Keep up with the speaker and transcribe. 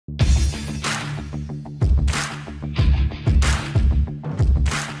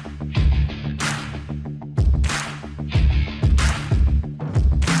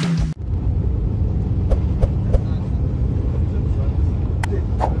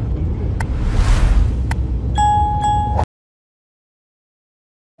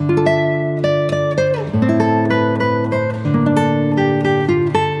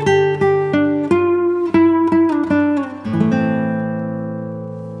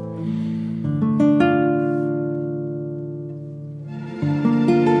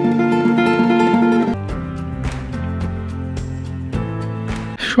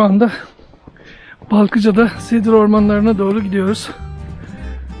Şu anda Balkıca'da Sedir ormanlarına doğru gidiyoruz.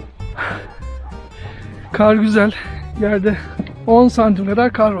 Kar güzel. Yerde 10 santim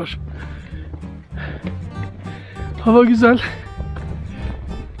kadar kar var. Hava güzel.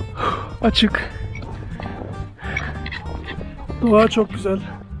 Açık. Doğa çok güzel.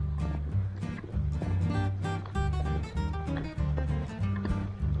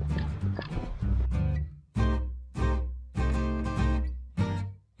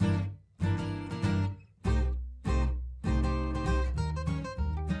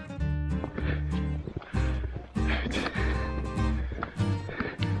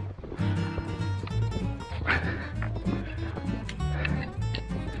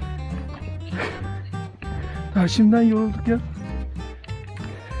 Daha şimdiden yorulduk ya.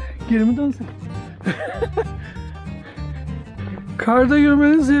 Geri mi dönsek? Karda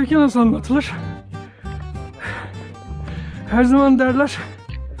yürümenin zevki nasıl anlatılır? Her zaman derler,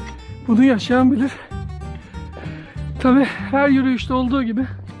 bunu yaşayan bilir. Tabi her yürüyüşte olduğu gibi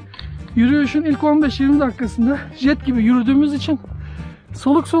yürüyüşün ilk 15-20 dakikasında jet gibi yürüdüğümüz için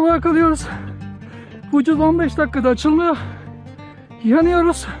soluk soluğa kalıyoruz. Vücut 15 dakikada açılmıyor.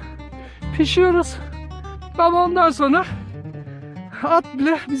 Yanıyoruz. Pişiyoruz. Ama ondan sonra at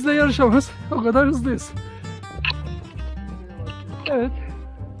bile bizle yarışamaz. O kadar hızlıyız. Evet.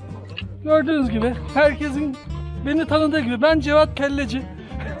 Gördüğünüz gibi herkesin beni tanıdığı gibi ben Cevat Kelleci.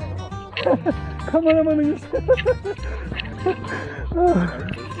 Kameramanınız.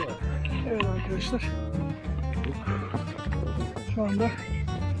 Evet arkadaşlar. Şu anda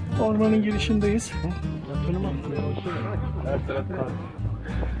ormanın girişindeyiz. Her taraf kar.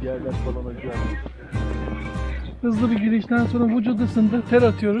 Yerler falan acıyor. Hızlı bir girişten sonra vücut ısındı, ter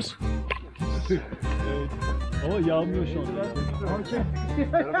atıyoruz. Evet. Ama yağmıyor şu anda.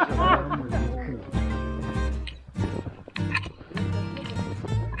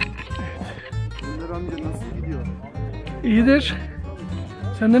 Önder amca nasıl gidiyor? İyidir.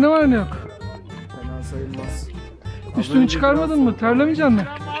 Sende ne var ne yok? Fena sayılmaz. Üstünü çıkarmadın mı? Terlemeyeceksin mi?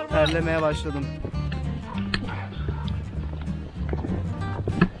 Terlemeye başladım.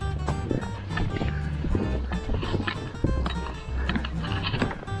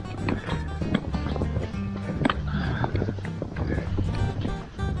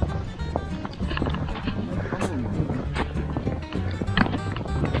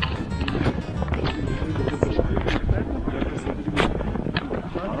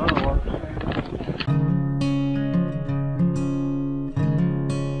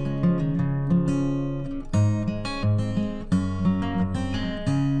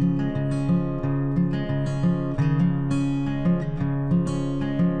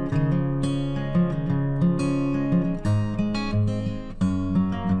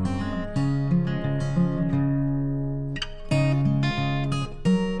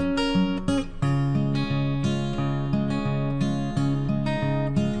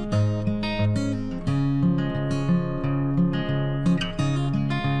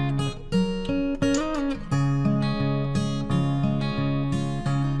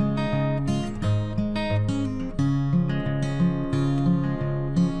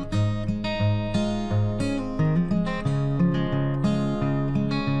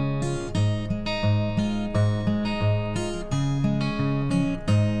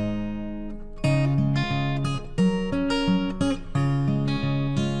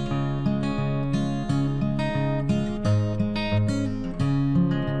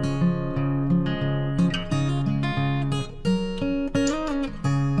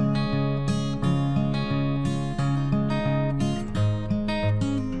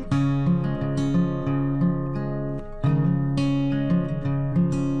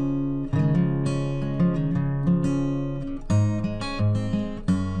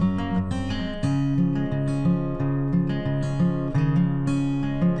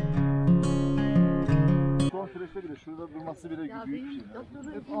 Şurada durması bile Ya büyük benim bir şey.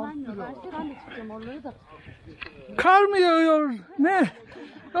 doktorum dinlenmiyor. Ben de tutacağım onları da. Kar mı yağıyor? Ne?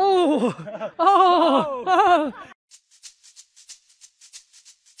 Oo! Aa!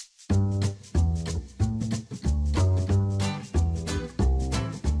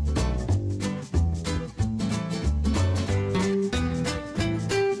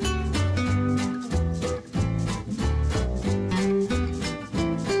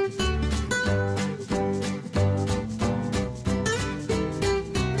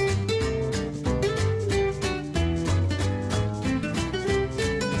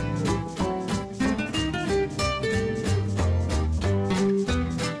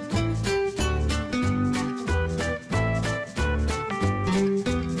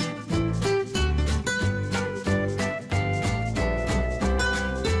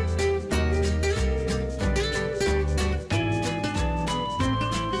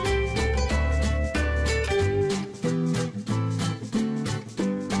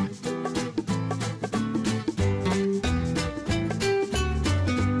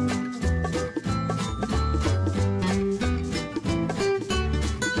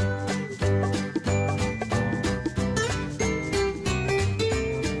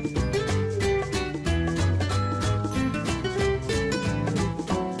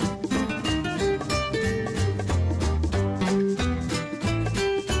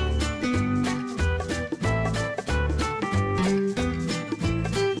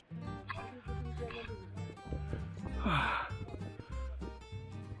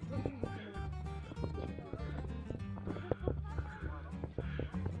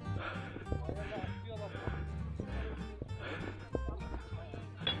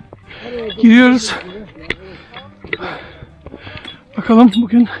 giriyoruz. Bakalım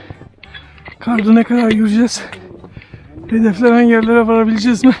bugün Karda ne kadar yürüyeceğiz? Hedeflenen yerlere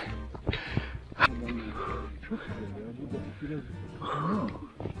varabileceğiz mi?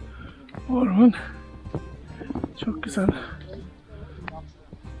 Orman çok güzel.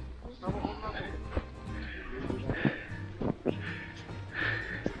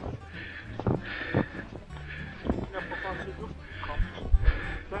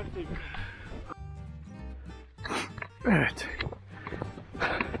 Evet.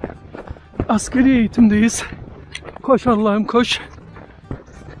 Askeri eğitimdeyiz. Koş Allah'ım koş.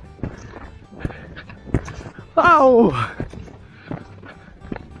 Au!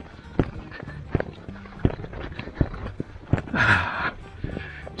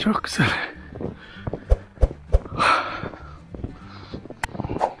 Çok güzel.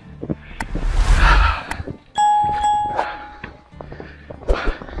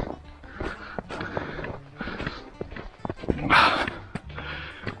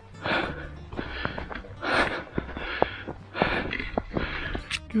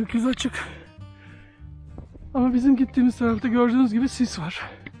 Gökyüzü açık. Ama bizim gittiğimiz tarafta gördüğünüz gibi sis var.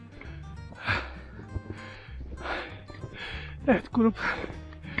 Evet, grup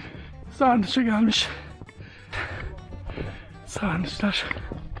Sarnıç'a gelmiş. Sarnıçlar.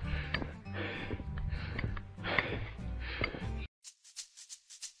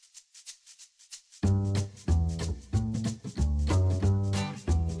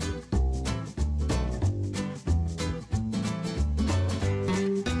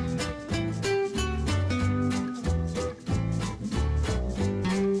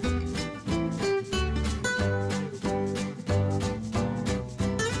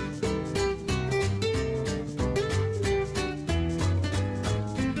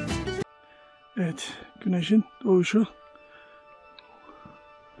 Evet, güneşin doğuşu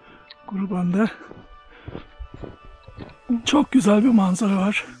grubanda çok güzel bir manzara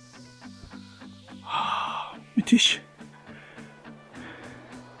var. Müthiş.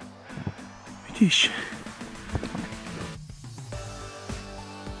 Müthiş.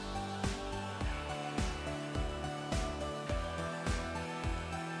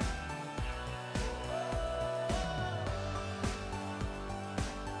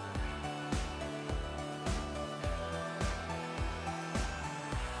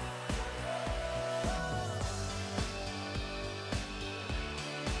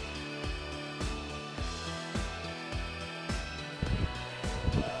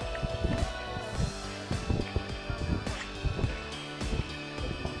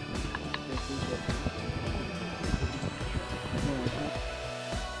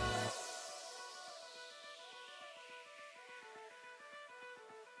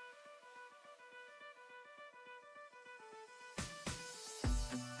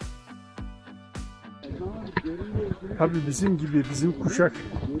 Tabii bizim gibi, bizim kuşak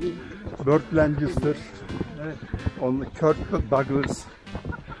Burt Lancaster, Kirk Douglas,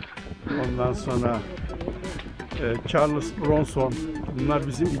 ondan sonra Charles Bronson, bunlar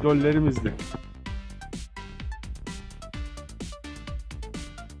bizim idollerimizdi.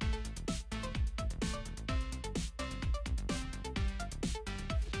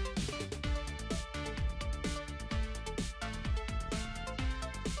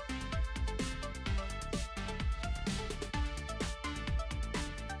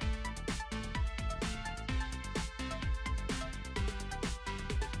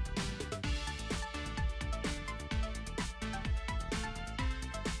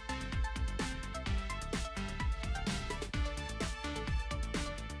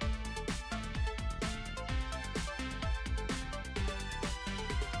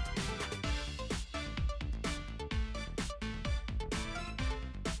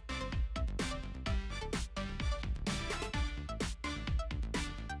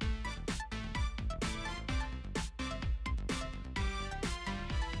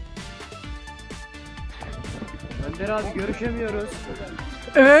 Önder abi görüşemiyoruz.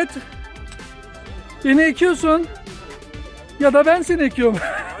 Evet. Beni ekiyorsun. Ya da ben seni ekiyorum.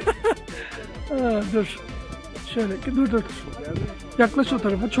 Dur. Şöyle dur. Yaklaş o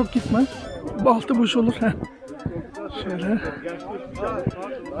tarafa, çok gitme. Altı boş olur. Şöyle.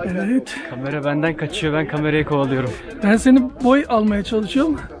 Evet. Kamera benden kaçıyor, ben kamerayı kovalıyorum. Ben seni boy almaya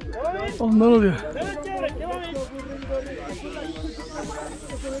çalışıyorum. Ondan oluyor.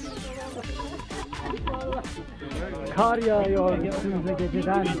 Kar yağıyor üstümüze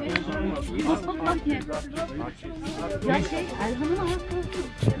geceden. Ya Erhan'ın ayakkabısı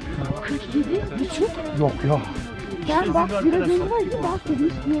 47,5. Yok ya. Sen bak biraz önce bak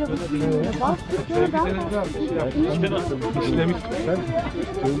dedim hiçbir yere bakmıyor. Bak şöyle daha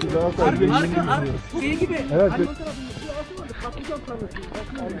Evet.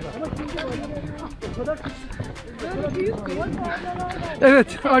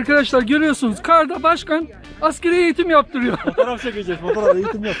 Evet arkadaşlar görüyorsunuz Karda başkan askeri eğitim yaptırıyor. Fotoğraf çekeceğiz. Fotoğraf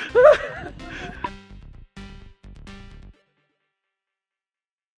eğitim yok.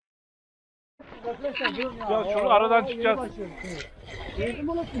 Ya şunu aradan çıkacağız.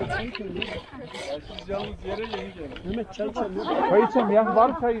 Çay içelim ya. Var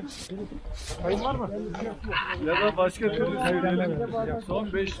mı çayın? Çayın var mı? Ya da başka türlü söyleyelim.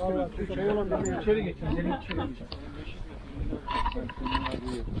 Son 5 lira. İçeri geçin.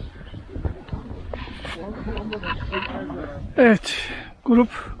 Evet grup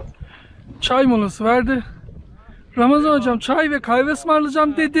çay molası verdi. Ramazan hocam çay ve kahve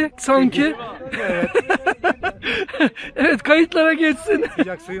ısmarlayacağım dedi sanki. Evet kayıtlara geçsin.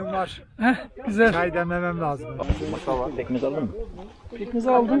 Sıcak suyum var. Heh, güzel. Çay demlemem lazım. Masa var. Tekniz aldın mı? Pekmez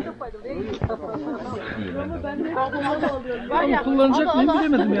aldım. Onu kullanacak mıyım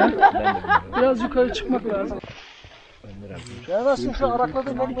bilemedim ya. Biraz yukarı çıkmak lazım. Beğenmezsin şu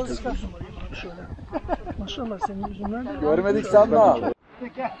arakladığın pekmezi çıkar. Şöyle. Maşallah senin yüzünden de. Görmedik sanma.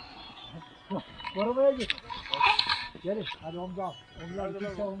 Korumaya git. Gelin hadi omza al. Omuzlar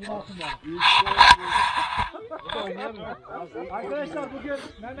kimse omzuna alsın bari. Arkadaşlar bugün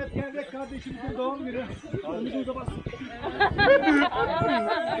Mehmet Gevrek kardeşimizin doğum günü. Omuzumuza basın.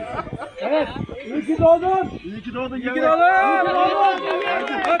 Evet. İyi ki doğdun. İyi ki doğdun. İyi ki doğdun.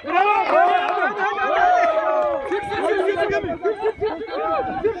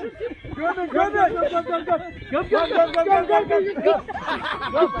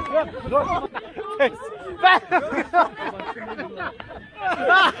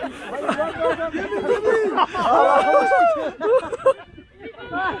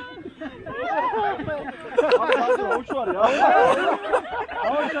 Avuç var ya.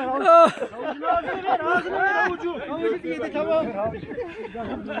 Avucu yedi tamam.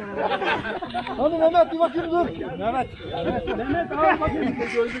 Hadi Mehmet bir bakayım dur. Mehmet. Mehmet al bakayım.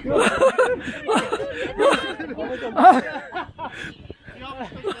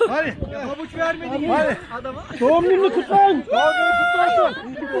 Hadi. Pabuç vermedin. Hadi. Doğum gününü kutlayın. Doğum günü kutlu olsun.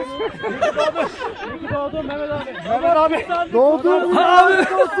 İyi ki doğdun. İyi ki doğdun Mehmet abi. Mehmet abi. Doğdun. Abi.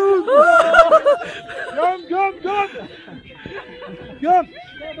 Göm. Göm.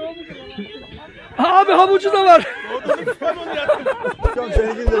 Abi havucu da var. Hocam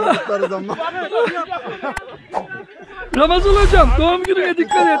sevgili de kutlarız ama. Ramazan hocam doğum gününe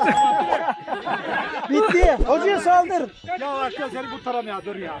dikkat et. Bitti. Hocaya saldır. Ya aşkım seni kurtaram ya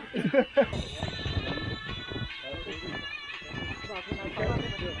dur ya.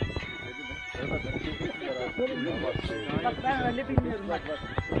 Bak ben öyle bilmiyorum bak.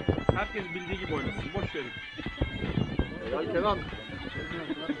 Herkes bildiği gibi oynasın. Boş verin. Gel Kenan.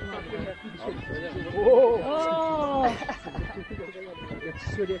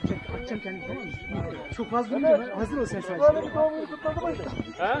 Şöyle açacağım kendimi tamam mı? Çok fazla olunca hazır ol sen sadece. Böyle bir doğum günü kutladı mıydı?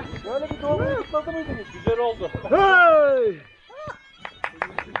 He? Böyle bir doğum günü kutladı mıydınız? Güzel oldu. Hey!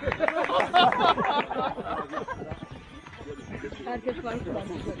 Herkes var.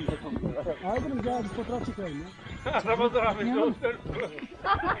 Aydın'ım gel bir fotoğraf çekelim ya. Ramazan abi yol ver.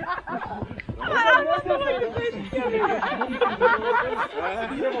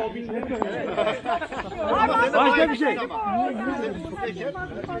 Başka bir şey.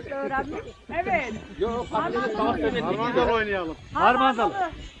 Evet. Harmandalı oynayalım. Harmandalı.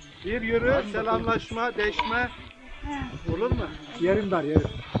 Bir yürü, selamlaşma, deşme. Olur mu? Yerim dar yerim.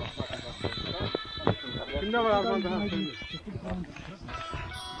 Kimde var Harmandalı?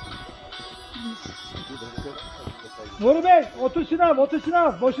 Nuri Bey otur sınav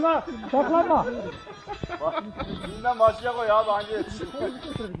boşuna saklanma. Şimdiden başlayacak o ya bence yetişir.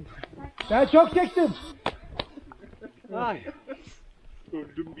 Ben çok çektim. Ay.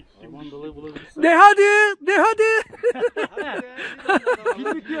 De hadi.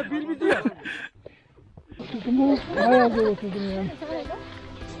 Pil bitiyor. Bayağı zor oturdum ya.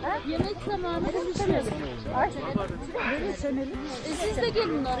 Yemek zamanı buluşuyoruz. Siz de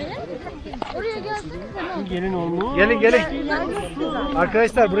gelin oraya. Oraya gelsenize ne olur? Gelin.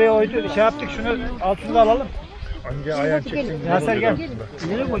 Arkadaşlar buraya şey yaptık şunu altını da alalım. Hangi ayağın çektin? Yaser gel.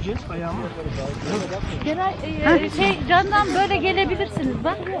 Nereye koyacağız ayağımı? Genel candan böyle gelebilirsiniz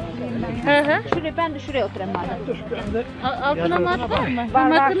bak. Şuraya ben de şuraya oturayım madem. Altına mat var mı?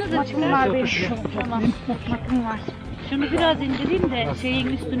 Matınız da çıkar. Tamam. Matım var. Şunu biraz indireyim de şeyin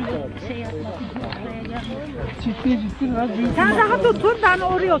üstünü şey yapmasın. Ciddi biraz büyük. Sen rahat otur, ben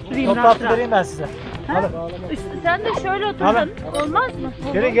oraya oturayım rahat Toplantı rahat. vereyim ben size. Sen de şöyle oturun. Olmaz mı?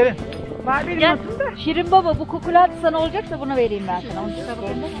 Gelin gelin. Var benim atımda. Şirin baba bu kukulat sana olacaksa bunu vereyim ben sana. Onu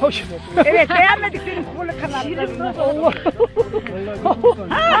çıkartalım. Hoş. Evet beğenmedik senin kuru kanatlarını. Allah.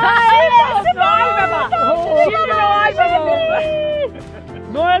 Evet Noel Baba. Şimdi Noel Baba.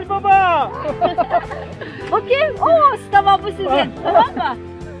 Noel Baba. Okey. Oo, tamam bu sizin. Tamam mı?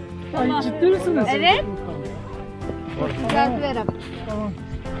 Ay ciddi misiniz? Evet. Gel veririm.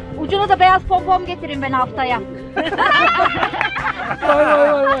 Ucuna da beyaz pompon getireyim ben haftaya. Vay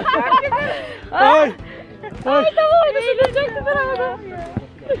vay vay vay. Ay. Ay tamam öyle söyleyecektim ben arada.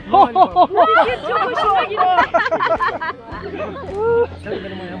 Çok hoşuma gitti.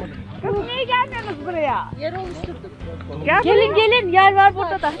 Niye gelmiyorsunuz buraya? Yer oluşturduk. Gel Gelin gelin yer var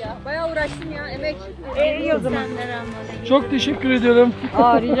burada da. Bayağı uğraştım ya, emek. iyi o zaman. Çok teşekkür ediyorum.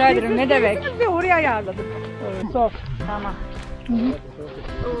 Aa rica ederim ne demek. Biz de oraya ayarladık. Evet, sağ ol. Tamam.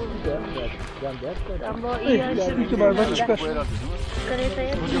 Tamam iyi İyi, yaşım. iki bardak çıkar.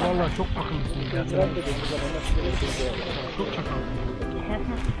 Vallahi çok akıllısın ya. Çok çakal.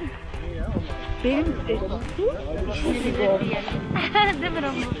 Benim Değil mi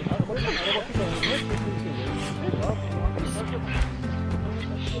Ramon?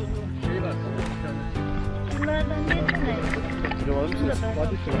 Bunlardan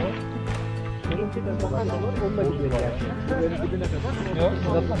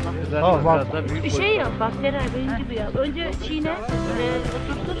birisine. Bir şey yap bak Zeray benim gibi yap. Önce çiğne,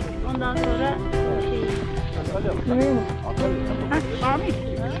 oturtur ondan sonra Amin.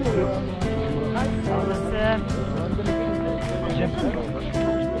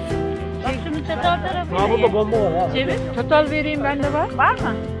 bak şunu çatal tarafına Burada bomba var ha. çevir. Çatal vereyim bende var. Var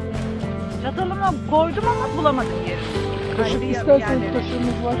mı? Çatalımı koydum ama bulamadım yeri. Kaşık isterseniz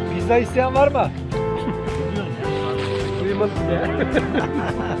kaşığımız var. Pizza isteyen var mı? Duymadım ya.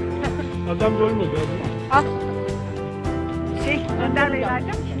 Adam doymadı. Al. Önder Bey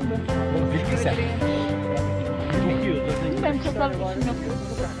verdim. Bildin sen. Benim çatal işim yok.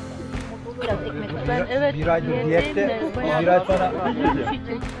 Biraz ekmek. Ben evet. Bir aydır diyette, bir ay sonra.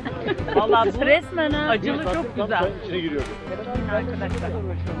 Vallahi bu Resmen ha. acılı çok güzel. İçine giriyor. Arkadaşlar.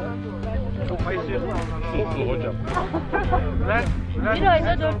 Çok kayısı soslu hocam. Bir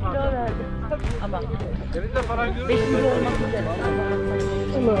ayda 4 kilo verdim. Ama Elinde para görüyor 5 kilo olmak üzere.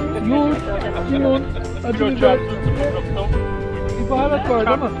 Yoğurt, limon, acı biber, bir baharat var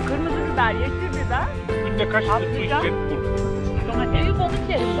değil mi? Kırmızı biber, yeşil biber. Günde kaç litre su içecek? Büyük balık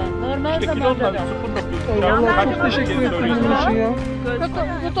yerim ben. Normal İşte zamanda kilodan da. 0.3. Allah çok teşekkür ederim bunun için ya.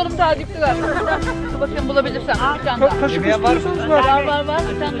 Tutalım tacikli var. Bakın bulabilirsem. Bir tane daha. Kaşık istiyorsanız var. Var.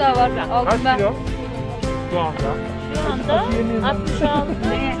 Bir tane daha var. Aldım ben. Şu anda. Şu anda 66.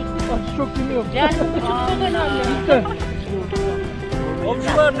 Çok yemiyorum. Yani bu buçuk çok önemli. Bitti.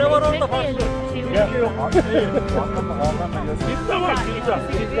 Komşular ne var orada farklı? Pizza var pizza.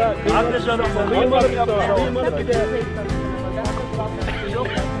 Anne canım. Kıymalı yapmışlar. Kıymalı bir de.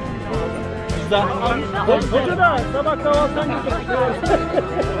 Pizza. Hoca da sabah kahvaltıdan götürdük.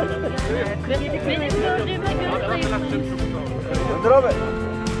 Benim gördüğüme göre zayıflamış. Önder abi.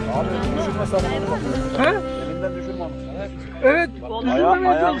 Abi düşürme samanı. He? Elinden düşürme onu. Evet. Düşünmemeye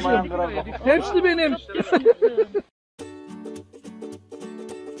Ayağın çalışıyorum. kırar bak. Hepsi benim.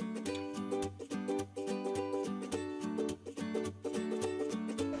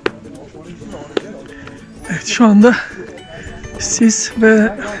 Evet şu anda sis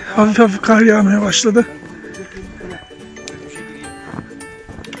ve hafif hafif kar yağmaya başladı.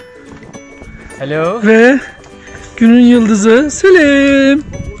 Hello. Ve günün yıldızı Selim.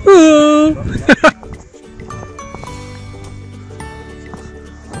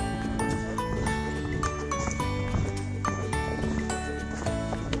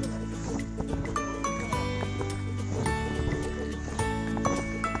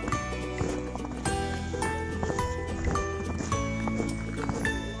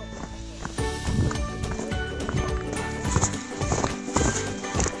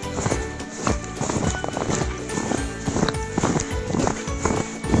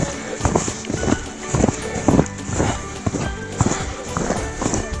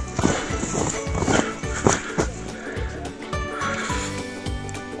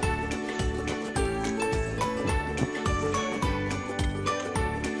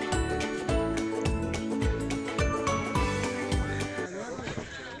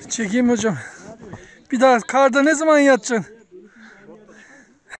 Çekeyim hocam. Bir daha karda ne zaman yatacaksın?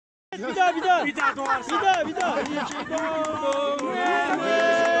 Bir daha. Bir daha doğarsın. Bir daha.